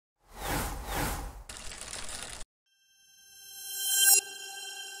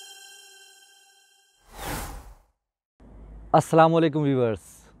अस्सलाम वालेकुम व्यूवर्स,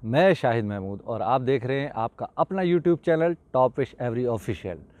 मैं शाहिद महमूद और आप देख रहे हैं आपका अपना यूट्यूब चैनल टॉपविश एवरी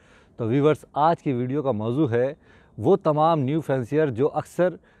ऑफिशियल। तो व्यूवर्स, आज की वीडियो का मौजू है वो तमाम न्यू फैंसियर जो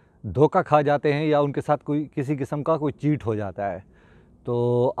अक्सर धोखा खा जाते हैं या उनके साथ कोई किसी किस्म का कोई चीट हो जाता है।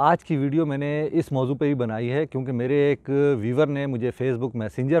 तो आज की वीडियो मैंने इस मौजू पे ही बनाई है क्योंकि मेरे एक व्यूवर ने मुझे फेसबुक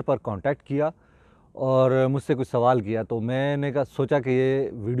मैसेंजर पर कांटेक्ट किया और मुझसे कुछ सवाल किया, तो मैंने सोचा कि ये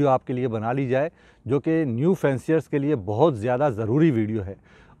वीडियो आपके लिए बना ली जाए, जो कि न्यू फैंसियर्स के लिए बहुत ज़्यादा ज़रूरी वीडियो है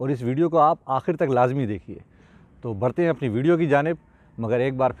और इस वीडियो को आप आखिर तक लाजमी देखिए। तो बढ़ते हैं अपनी वीडियो की जानिब, मगर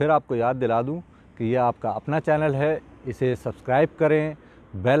एक बार फिर आपको याद दिला दूं कि ये आपका अपना चैनल है, इसे सब्सक्राइब करें,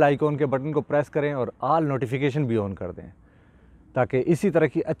 बेल आइकॉन के बटन को प्रेस करें और ऑल नोटिफिकेशन भी ऑन कर दें ताकि इसी तरह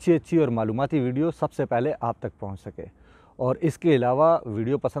की अच्छी और मालूमाती वीडियो सबसे पहले आप तक पहुँच सके। और इसके अलावा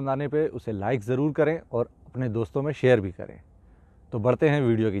वीडियो पसंद आने पे उसे लाइक ज़रूर करें और अपने दोस्तों में शेयर भी करें। तो बढ़ते हैं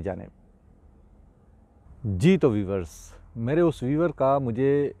वीडियो की जानिब। जी तो व्यूवर्स, मेरे उस व्यूवर का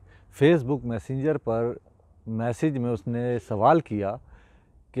मुझे फेसबुक मैसेंजर पर मैसेज में उसने सवाल किया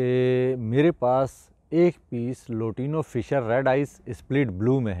कि मेरे पास एक piece lutino Fisher red ice split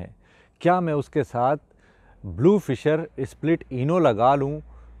blue में है, क्या मैं उसके साथ ब्लू फिशर स्प्लिट इनो लगा लूँ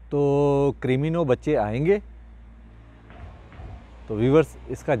तो क्रीमिनो बच्चे आएंगे? तो व्यूवर्स,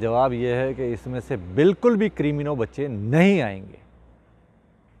 इसका जवाब ये है कि इसमें से बिल्कुल भी क्रीमिनो बच्चे नहीं आएंगे।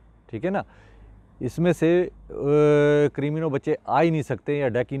 ठीक है ना, इसमें से क्रीमिनो बच्चे आ ही नहीं सकते या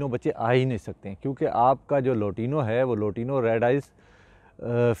डेकिनो बच्चे आ ही नहीं सकते क्योंकि आपका जो लोटिनो है वो लोटिनो रेड आइस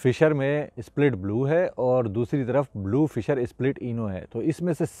फिशर में स्प्लिट ब्लू है और दूसरी तरफ ब्लू फिशर स्प्लिट इनो है। तो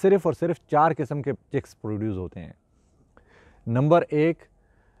इसमें से सिर्फ़ और सिर्फ 4 किस्म के चिक्स प्रोड्यूस होते हैं। Number 1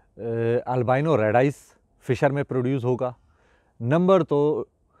 albino red ice Fisher में प्रोड्यूस होगा। नंबर 2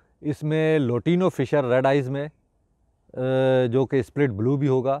 इसमें लोटिनो फिशर रेड आइज़ में जो कि स्प्लिट ब्लू भी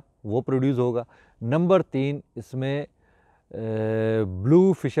होगा वो प्रोड्यूस होगा। नंबर 3 इसमें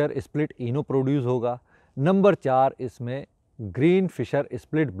ब्लू फिशर स्प्लिट इनो प्रोड्यूस होगा। नंबर 4 इसमें green Fisher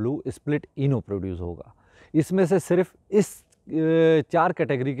split blue split इनो प्रोड्यूस होगा। इसमें से सिर्फ इस 4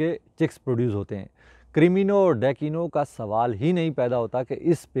 कैटेगरी के चिक्स प्रोड्यूस होते हैं। क्रीमिनो और डेकिनो का सवाल ही नहीं पैदा होता कि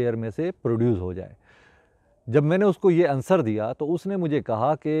इस पेयर में से प्रोड्यूस हो जाए। जब मैंने उसको ये आंसर दिया तो उसने मुझे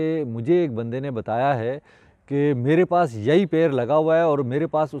कहा कि मुझे एक बंदे ने बताया है कि मेरे पास यही पेयर लगा हुआ है और मेरे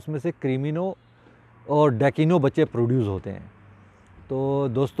पास उसमें से क्रीमिनो और डेकिनो बच्चे प्रोड्यूस होते हैं। तो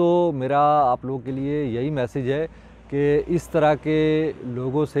दोस्तों, मेरा आप लोगों के लिए यही मैसेज है कि इस तरह के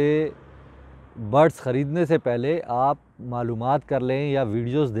लोगों से बर्ड्स ख़रीदने से पहले आप मालूमात कर लें या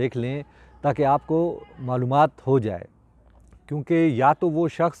वीडियोस देख लें ताकि आपको मालूमात हो जाए, क्योंकि या तो वो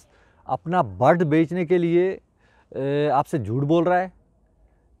शख्स अपना बर्ड बेचने के लिए आपसे झूठ बोल रहा है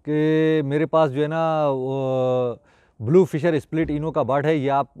कि मेरे पास जो है ना वो ब्लू फिशर स्प्लिट इनो का बर्ड है,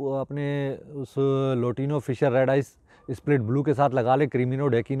 या आप अपने उस lutino Fisher red ice split blue के साथ लगा लें, क्रीमिनो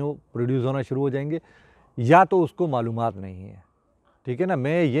डेकिनो प्रोड्यूस होना शुरू हो जाएंगे, या तो उसको मालूमात नहीं है। ठीक है ना,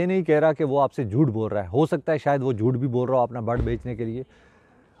 मैं ये नहीं कह रहा कि वो आपसे झूठ बोल रहा है, हो सकता है शायद वो झूठ भी बोल रहा हो अपना बर्ड बेचने के लिए,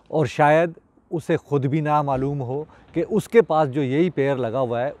 और शायद उसे ख़ुद भी ना मालूम हो कि उसके पास जो यही पेयर लगा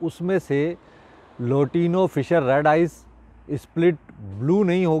हुआ है उसमें से lutino Fisher red ice split blue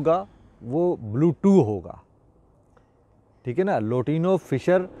नहीं होगा, वो ब्लू 2 होगा। ठीक है ना, lutino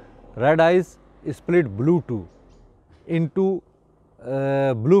Fisher red ice split blue 2 into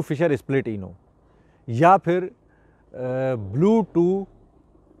blue Fisher split इनो, या फिर ब्लू 2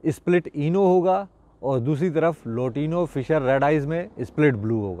 स्प्लिट इनो होगा और दूसरी तरफ लोटिनो फिशर रेड आइज़ में स्प्लिट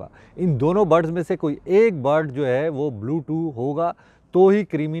ब्लू होगा। इन दोनों बर्ड्स में से कोई एक बर्ड जो है वो ब्लू 2 होगा तो ही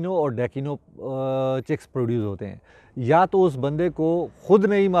क्रीमिनो और डेकिनो चिक्स प्रोड्यूस होते हैं। या तो उस बंदे को ख़ुद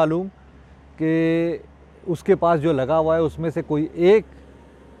नहीं मालूम कि उसके पास जो लगा हुआ है उसमें से कोई एक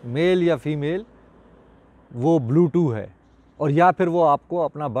मेल या फीमेल वो ब्लू 2 है, और या फिर वो आपको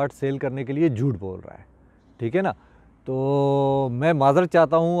अपना बर्ड सेल करने के लिए झूठ बोल रहा है। ठीक है ना, तो मैं माज़रत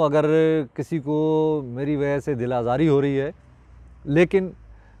चाहता हूँ अगर किसी को मेरी वजह से दिल आज़ारी हो रही है, लेकिन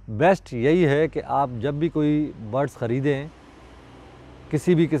बेस्ट यही है कि आप जब भी कोई बर्ड्स ख़रीदें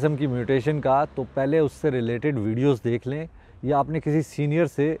किसी भी किस्म की म्यूटेशन का, तो पहले उससे रिलेटेड वीडियोस देख लें या अपने किसी सीनियर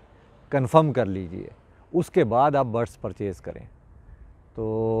से कंफर्म कर लीजिए, उसके बाद आप बर्ड्स परचेज़ करें।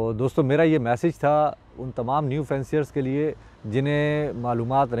 तो दोस्तों, मेरा ये मैसेज था उन तमाम न्यू फैंसियर्स के लिए जिन्हें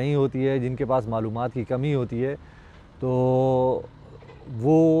मालूमात नहीं होती है, जिनके पास मालूमात की कमी होती है, तो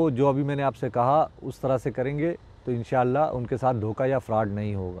वो जो अभी मैंने आपसे कहा उस तरह से करेंगे तो इंशाअल्लाह उनके साथ धोखा या फ्रॉड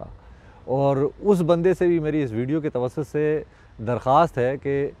नहीं होगा। और उस बंदे से भी मेरी इस वीडियो के तवज्जुह से दरख्वास्त है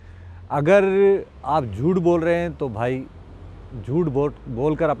कि अगर आप झूठ बोल रहे हैं तो भाई झूठ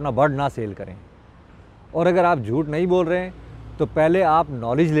बोल कर अपना बर्ड ना सेल करें, और अगर आप झूठ नहीं बोल रहे हैं तो पहले आप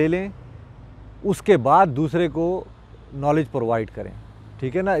नॉलेज ले लें, उसके बाद दूसरे को नॉलेज प्रोवाइड करें,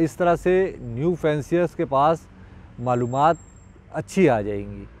 ठीक है ना। इस तरह से न्यू फैंसियर्स के पास मालूमात अच्छी आ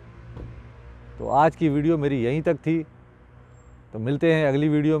जाएंगी। तो आज की वीडियो मेरी यहीं तक थी, तो मिलते हैं अगली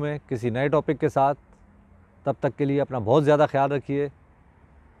वीडियो में किसी नए टॉपिक के साथ। तब तक के लिए अपना बहुत ज़्यादा ख्याल रखिए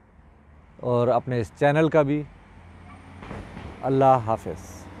और अपने इस चैनल का भी। अल्लाह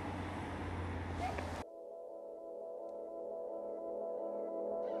हाफ़िज़।